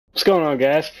What's going on,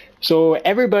 guys? So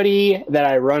everybody that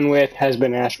I run with has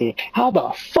been asking, how the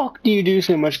fuck do you do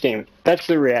so much damage? That's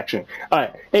the reaction.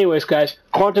 Alright, anyways, guys,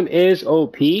 Quantum is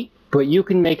OP, but you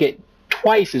can make it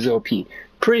twice as OP.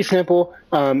 Pretty simple.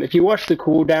 If you watch the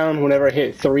cooldown whenever I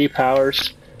hit 3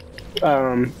 powers,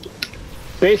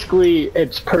 basically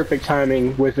it's perfect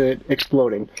timing with it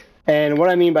exploding. And what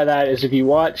I mean by that is if you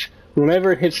watch,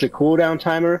 whenever it hits the cooldown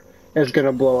timer, it's going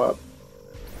to blow up.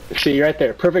 See, right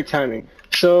there, perfect timing.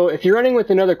 So if you're running with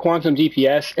another Quantum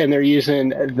DPS and they're using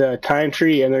the time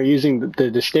tree and they're using the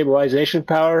destabilization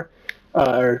power,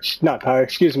 or not power,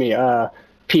 excuse me,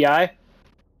 PI,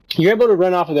 you're able to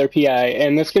run off of their PI,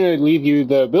 and that's going to leave you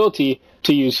the ability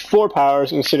to use 4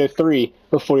 powers instead of 3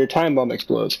 before your time bomb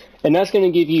explodes. And that's going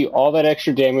to give you all that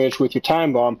extra damage with your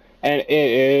time bomb, and it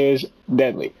is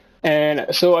deadly. And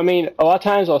so, I mean, a lot of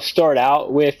times I'll start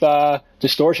out with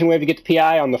Distortion Wave to get the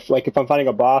PI on the, like if I'm fighting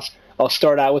a boss, I'll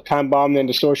start out with Time Bomb, then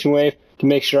Distortion Wave to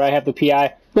make sure I have the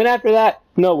PI. Then after that,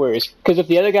 no worries. Because if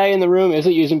the other guy in the room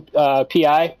isn't using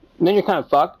PI, then you're kind of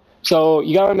fucked. So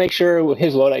you gotta make sure with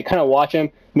his loadout, you kind of watch him,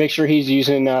 make sure he's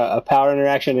using a power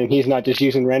interaction and he's not just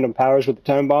using random powers with the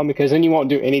Time Bomb, because then you won't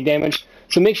do any damage.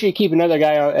 So make sure you keep an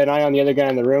eye on the other guy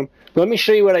in the room. But let me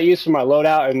show you what I use for my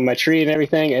loadout and my tree and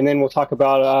everything, and then we'll talk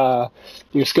about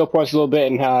your skill points a little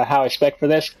bit and how I spec for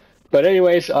this. But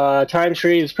anyways, time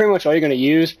tree is pretty much all you're going to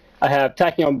use. I have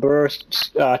Tachyon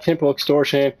Burst, Tempo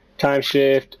Extortion, Time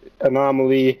Shift,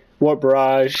 Anomaly, Warp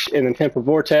Barrage, and then Tempo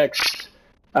Vortex.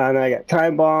 And I got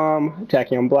Time Bomb,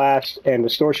 Tachyon Blast, and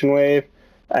Distortion Wave.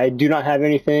 I do not have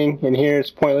anything in here.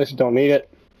 It's pointless. Don't need it.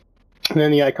 And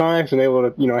then the iconics, I'm able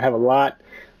to, I have a lot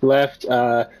left.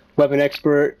 Weapon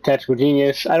Expert, Tactical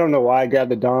Genius. I don't know why I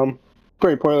grabbed the Dom.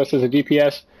 Pretty pointless as a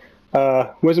DPS.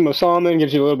 Wisdom of Solomon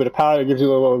gives you a little bit of power. It gives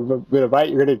you a little bit of bite.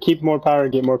 You're going to keep more power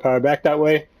and get more power back that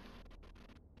way.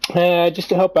 Just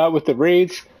to help out with the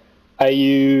raids, I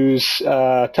use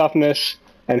Toughness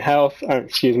and Health.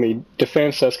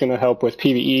 Defense. That's going to help with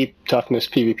PVE, Toughness,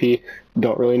 PvP.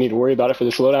 Don't really need to worry about it for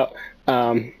this loadout.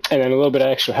 And then a little bit of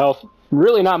extra health.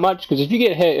 Really not much, because if you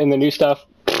get hit in the new stuff,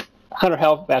 100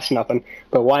 health, that's nothing.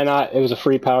 But why not? It was a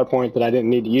free PowerPoint that I didn't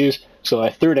need to use, so I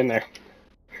threw it in there.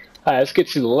 Let's get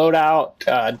to the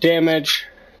loadout. Damage.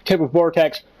 Tempo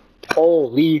Vortex.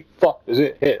 Holy fuck, does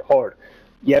it hit hard.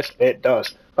 Yes, it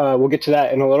does. We'll get to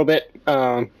that in a little bit.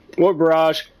 Warp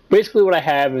Barrage. Basically what I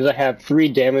have is I have 3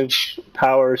 damage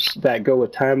powers that go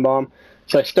with Time Bomb.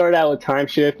 So I start out with Time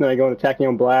Shift, and then I go into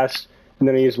Tachyon Blast, and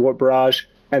then I use Warp Barrage.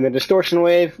 And the Distortion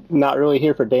Wave, not really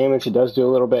here for damage. It does do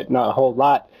a little bit, not a whole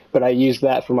lot, but I use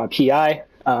that for my PI.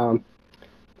 And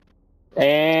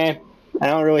I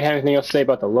don't really have anything else to say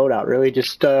about the loadout, really.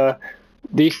 Just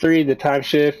these 3, the Time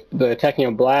Shift, the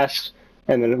Tachyon Blast,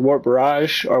 and the Warp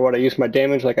Barrage are what I use for my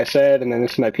damage, like I said, and then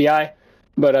this is my PI.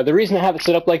 But the reason I have it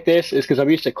set up like this is because I'm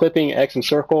used to clipping X and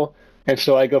circle, and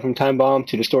so I go from Time Bomb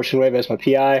to Distortion Wave as my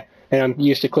PI, and I'm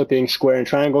used to clipping square and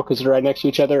triangle because they're right next to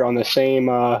each other on the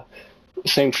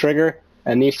same trigger,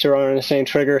 and these 2 are on the same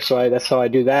trigger, so that's how I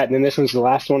do that. And then this one's the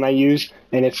last one I use,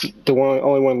 and it's the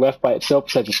only one left by itself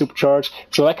besides the supercharge.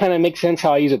 So that kind of makes sense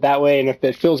how I use it that way, and if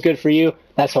it feels good for you,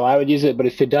 that's how I would use it. But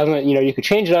if it doesn't, you could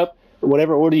change it up,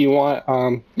 whatever order you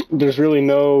want. There's really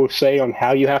no say on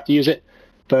how you have to use it,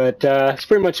 but that's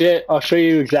pretty much it. I'll show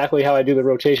you exactly how I do the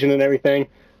rotation and everything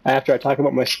after I talk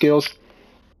about my skills.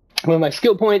 With my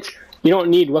skill points, you don't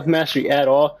need weapon mastery at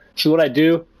all, so what I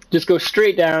do, just go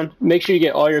straight down, make sure you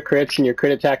get all your crits and your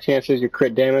crit attack chances, your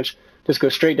crit damage. Just go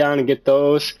straight down and get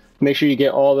those. Make sure you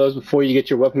get all those before you get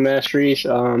your weapon masteries.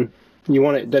 You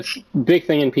want it. That's a big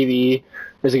thing in PvE,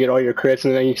 is to get all your crits.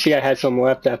 And then you see I had some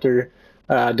left after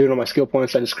doing all my skill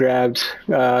points. I just grabbed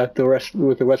the rest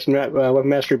with the weapon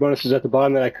mastery bonuses at the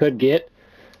bottom that I could get.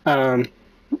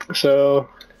 So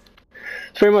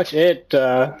that's pretty much it.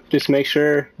 Just make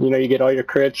sure you get all your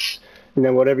crits. And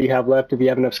then whatever you have left, if you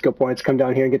have enough skill points, come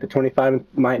down here and get the 25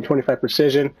 might and 25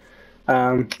 precision.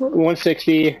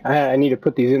 160, I need to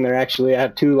put these in there actually. I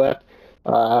have 2 left.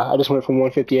 I just went from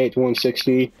 158 to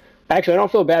 160. Actually, I don't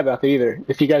feel bad about that either.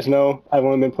 If you guys know, I've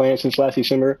only been playing since last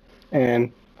December, and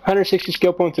 160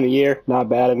 skill points in a year, not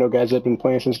bad. I know guys that have been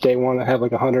playing since day one that have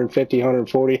like 150,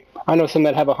 140. I know some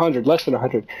that have 100, less than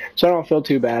 100, so I don't feel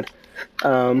too bad.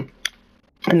 And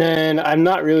then I'm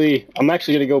actually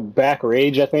going to go back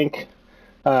rage, I think.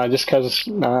 Just because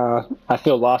I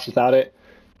feel lost without it.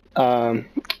 But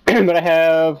I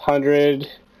have 100,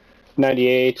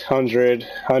 98, 100,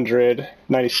 100,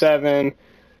 97,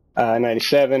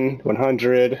 97,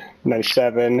 100,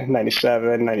 97,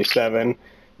 97, 97,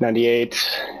 98,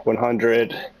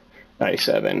 100,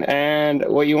 97. And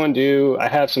what you want to do, I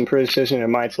have some precision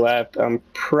and mites left. I'm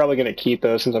probably going to keep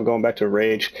those since I'm going back to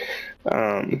rage.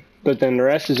 But then the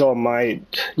rest is all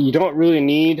might. You don't really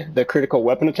need the critical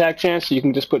weapon attack chance, so you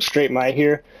can just put straight might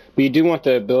here. But you do want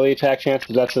the ability attack chance,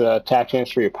 because that's an attack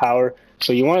chance for your power.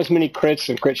 So you want as many crits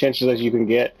and crit chances as you can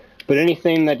get. But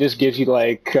anything that just gives you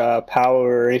like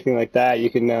power or anything like that, you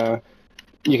can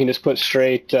just put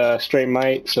straight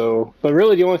might. So, but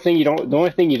really the only thing you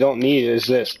don't need is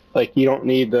this. Like, you don't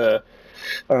need the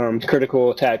critical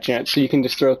attack chance. So you can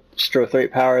just throw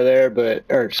straight power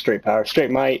there,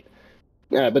 straight might.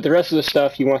 But the rest of the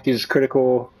stuff, you want these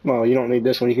critical. Well, you don't need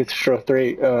this one. You can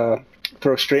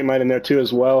throw straight might in there too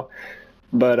as well.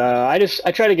 But I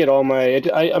try to get all my.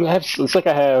 It's like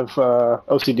I have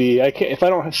OCD. If I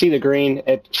don't see the green,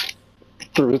 it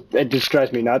just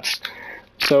drives me nuts.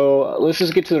 So let's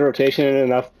just get to the rotation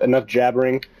and enough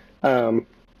jabbering. But I'm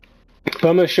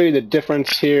going to show you the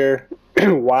difference here.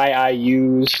 Why I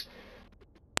use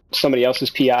somebody else's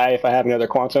PI if I have another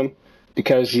quantum,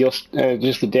 because you'll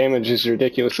just the damage is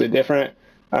ridiculously different.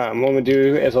 What I'm going to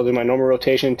do is I'll do my normal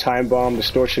rotation, time bomb,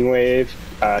 distortion wave,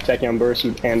 tachyon burst,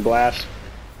 and blast.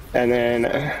 And then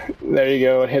there you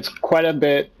go. It hits quite a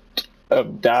bit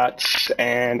of dots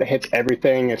and it hits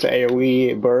everything. It's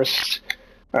AoE, it bursts.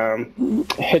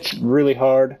 Hits really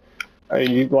hard.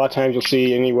 A lot of times you'll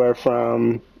see anywhere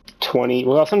from 20.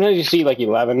 Well, sometimes you see like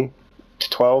 11 to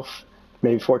 12,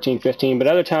 maybe 14, 15. But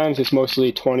other times it's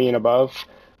mostly 20 and above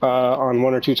on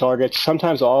one or two targets.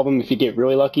 Sometimes all of them if you get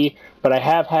really lucky. But I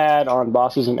have had on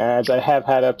bosses and ads, I have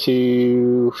had up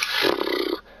to...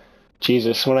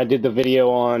 Jesus, when I did the video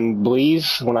on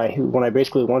Bleeze, when I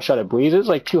basically one-shotted Bleeze, it was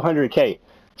like 200k.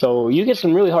 So you get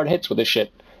some really hard hits with this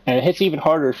shit, and it hits even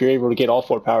harder if you're able to get all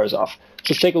 4 powers off.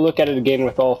 So let's take a look at it again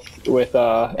with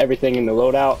everything in the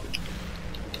loadout.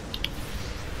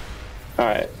 All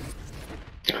right,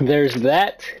 there's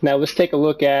that. Now let's take a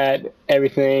look at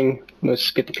everything. Let's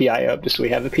get the PI up just so we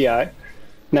have the PI.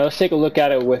 Now let's take a look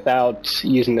at it without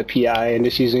using the PI and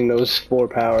just using those 4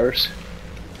 powers.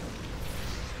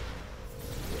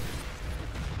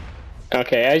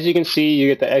 Okay, as you can see, you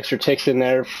get the extra ticks in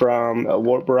there from a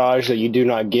warp barrage that you do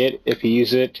not get if you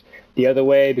use it the other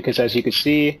way, because as you can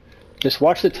see, just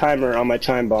watch the timer on my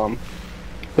time bomb.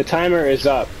 The timer is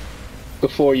up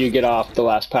before you get off the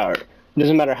last power. It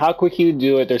doesn't matter how quick you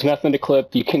do it, there's nothing to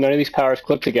clip. None of these powers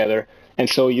clip together, and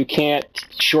so you can't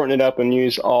shorten it up and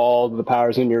use all the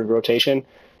powers in your rotation.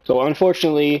 So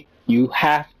unfortunately, you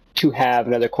have to have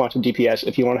another quantum DPS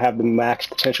if you want to have the max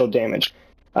potential damage.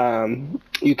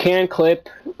 You can clip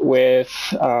with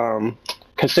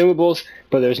consumables,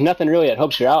 but there's nothing really that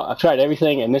helps you out. I've tried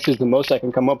everything, and this is the most I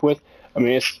can come up with. I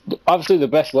mean, it's obviously the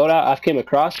best loadout I've came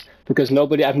across, because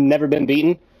I've never been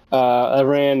beaten. I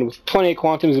ran with plenty of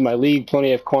quantums in my league,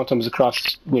 plenty of quantums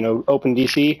across, open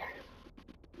DC.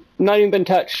 Not even been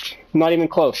touched, not even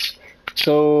close.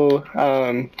 So,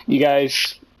 you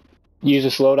guys use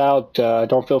this loadout.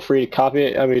 Don't feel free to copy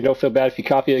it. I mean, don't feel bad if you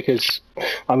copy it, because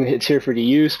it's here for you to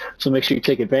use. So make sure you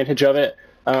take advantage of it.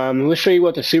 Let's show you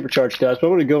what the supercharge does. But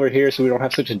I'm going to go over here so we don't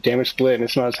have such a damage split and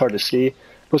it's not as hard to see.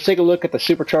 Let's take a look at the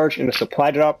supercharge and the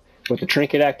supply drop with the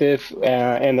trinket active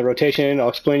and the rotation. I'll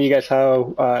explain to you guys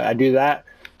how I do that.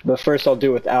 But first I'll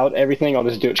do it without everything. I'll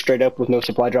just do it straight up with no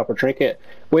supply drop or trinket.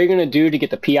 What you're going to do to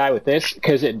get the PI with this,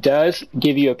 because it does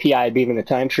give you a PI beam in the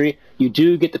time tree, you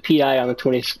do get the PI on the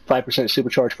 25%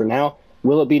 supercharge for now.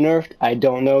 Will it be nerfed? I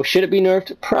don't know. Should it be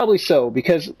nerfed? Probably so,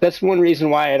 because that's one reason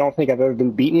why I don't think I've ever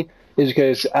been beaten, is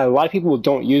because a lot of people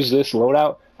don't use this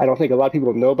loadout. I don't think a lot of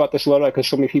people know about this loadout because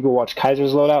so many people watch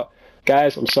Kaiser's loadout.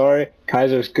 Guys, I'm sorry.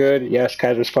 Kaiser's good. Yes,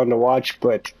 Kaiser's fun to watch,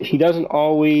 but he doesn't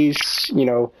always,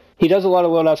 he does a lot of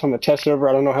loadouts on the test server.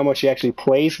 I don't know how much he actually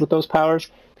plays with those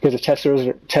powers, because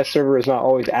the test server is not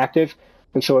always active,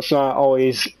 and so it's not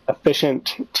always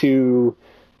efficient to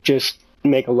just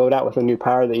make a loadout with a new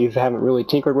power that you haven't really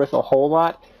tinkered with a whole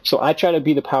lot. So I try to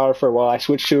be the power for a while. I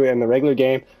switch to it in the regular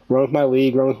game, run with my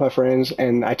league, run with my friends,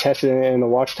 and I tested it in the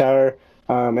watchtower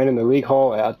and in the league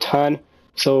hall a ton.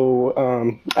 So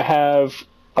I have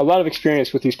a lot of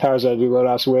experience with these powers that I do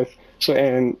loadouts with. So,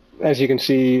 and as you can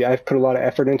see, I've put a lot of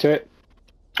effort into it.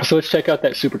 So let's check out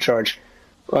that supercharge.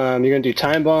 You're going to do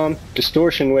time bomb,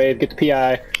 distortion wave, get the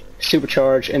PI,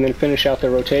 supercharge, and then finish out the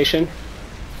rotation.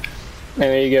 And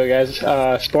there you go, guys.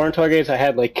 Spawn targets, I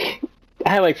had like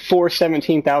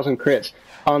 17,000 crits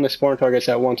on the spawn targets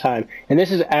at one time. And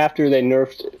this is after they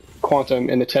nerfed Quantum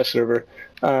in the test server.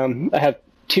 I have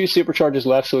 2 supercharges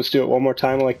left, so let's do it one more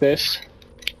time like this.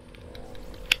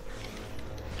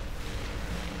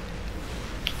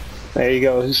 There you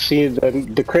go. See,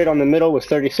 the crit on the middle was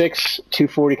 36,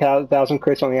 240,000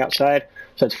 crits on the outside.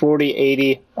 So that's 40,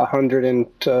 80, 100, and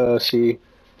see.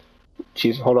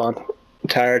 Jeez, hold on. I'm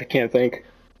tired. Can't think.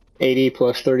 80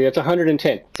 plus 30. That's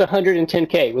 110. It's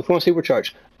 110k with one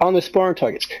supercharge on the spawn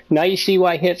targets. Now you see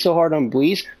why I hit so hard on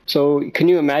Bleeze. So can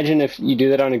you imagine if you do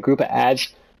that on a group of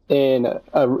ads in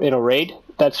a raid?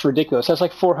 That's ridiculous. That's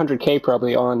like 400k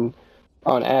probably on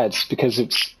ads, because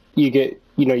it's you get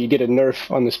a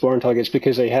nerf on the spawn targets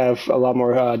because they have a lot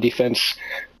more defense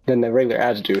than the regular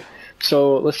ads do.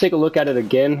 So let's take a look at it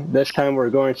again. This time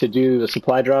we're going to do the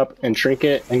supply drop and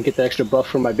trinket and get the extra buff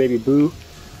from my baby boo.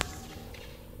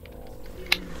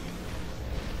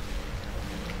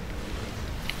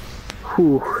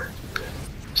 Whew.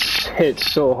 Hit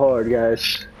so hard,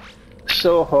 guys.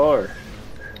 So hard.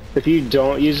 If you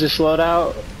don't use this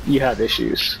loadout, you have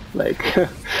issues. Like,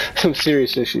 some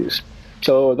serious issues.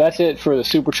 So that's it for the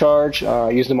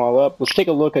supercharge. Use them all up. Let's take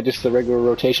a look at just the regular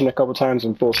rotation a couple times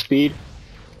in full speed.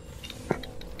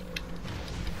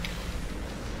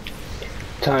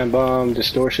 Time bomb,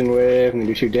 distortion wave, and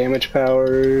do 2 damage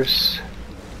powers.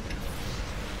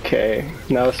 Okay,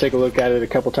 now let's take a look at it a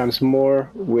couple times more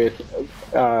with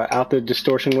out the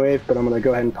distortion wave, but I'm going to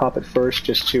go ahead and pop it first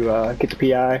just to get the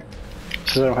PI,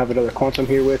 since I don't have another quantum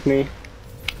here with me.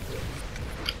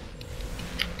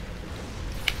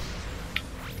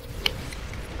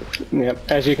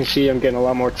 Yep, as you can see, I'm getting a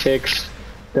lot more ticks.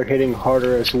 They're hitting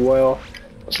harder as well.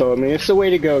 So, I mean, it's the way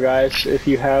to go, guys. If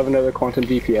you have another quantum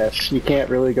DPS, you can't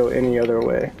really go any other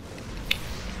way.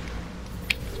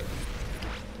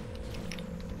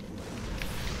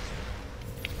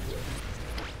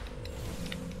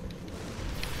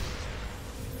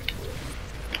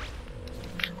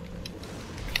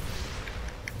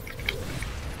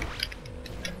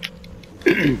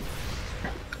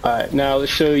 Alright, now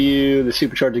let's show you the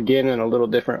supercharge again in a little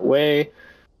different way.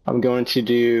 I'm going to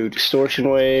do distortion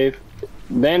wave,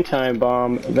 then time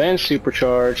bomb, then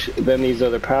supercharge, then these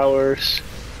other powers.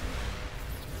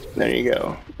 There you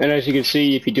go. And as you can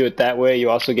see, if you do it that way,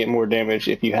 you also get more damage.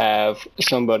 If you have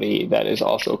somebody that is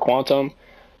also quantum,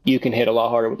 you can hit a lot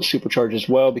harder with the supercharge as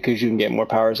well, because you can get more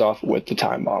powers off with the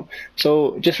time bomb.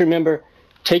 So just remember,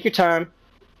 take your time,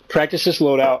 practice this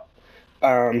loadout.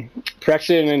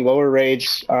 Practice it in lower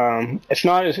raids. It's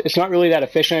not really that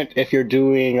efficient if you're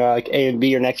doing like A and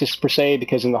B or Nexus per se,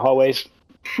 because in the hallways,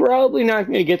 probably not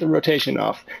going to get the rotation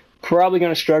off. Probably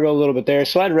going to struggle a little bit there.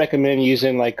 So I'd recommend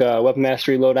using like weapon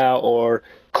mastery loadout, or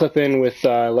clipping with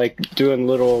like doing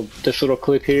this little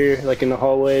clip here, like in the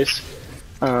hallways.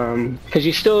 Because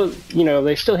you still,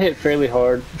 they still hit fairly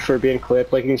hard for being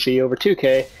clipped. Like you can see, over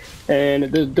 2k, and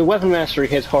the weapon mastery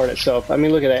hits hard itself. I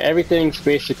mean, look at that. Everything's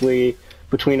basically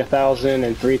between 1,000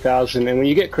 and 3,000, and when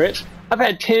you get crits, I've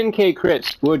had 10k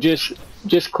crits with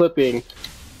just clipping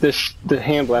the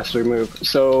hand blaster move.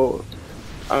 So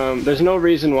there's no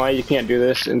reason why you can't do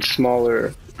this in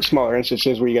smaller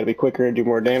instances where you got to be quicker and do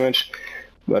more damage.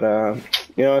 But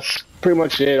that's pretty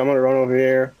much it. I'm gonna run over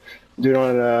here, do it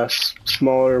on a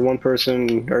smaller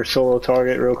one-person or solo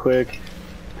target real quick.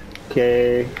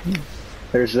 Okay,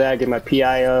 there's that. Get my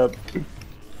PI up, and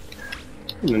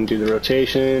then do the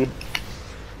rotation.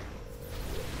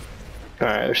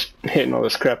 Alright, they're hitting all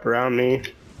this crap around me.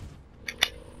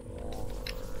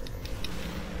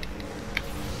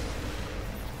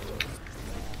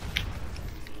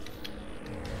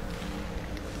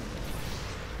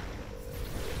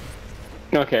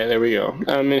 Okay, there we go.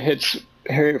 It hits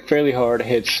fairly hard,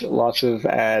 hits lots of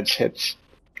ads, hits,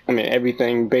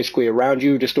 everything basically around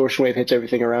you. Distortion wave hits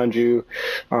everything around you.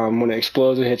 When it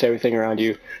explodes, it hits everything around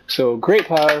you. So great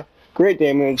power. Great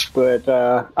damage, but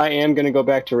I am going to go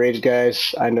back to Rage,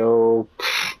 guys. I know,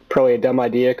 probably a dumb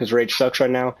idea, because Rage sucks right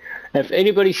now. And if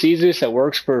anybody sees this that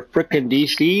works for frickin'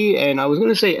 DC, and I was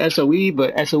going to say SOE,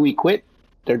 but SOE quit.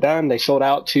 They're done. They sold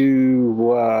out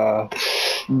to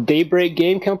Daybreak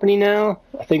Game Company now.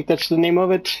 I think that's the name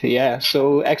of it. Yeah,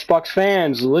 so Xbox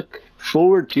fans, look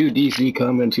forward to DC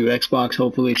coming to Xbox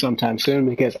hopefully sometime soon,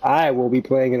 because I will be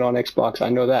playing it on Xbox. I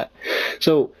know that.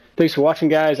 So thanks for watching,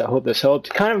 guys. I hope this helped.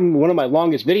 Kind of one of my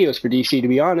longest videos for DC, to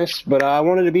be honest, but I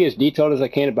wanted to be as detailed as I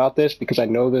can about this, because I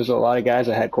know there's a lot of guys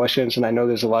that had questions, and I know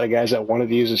there's a lot of guys that wanted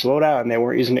to use this loadout and they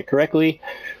weren't using it correctly.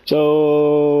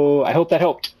 So I hope that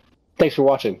helped. Thanks for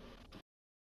watching.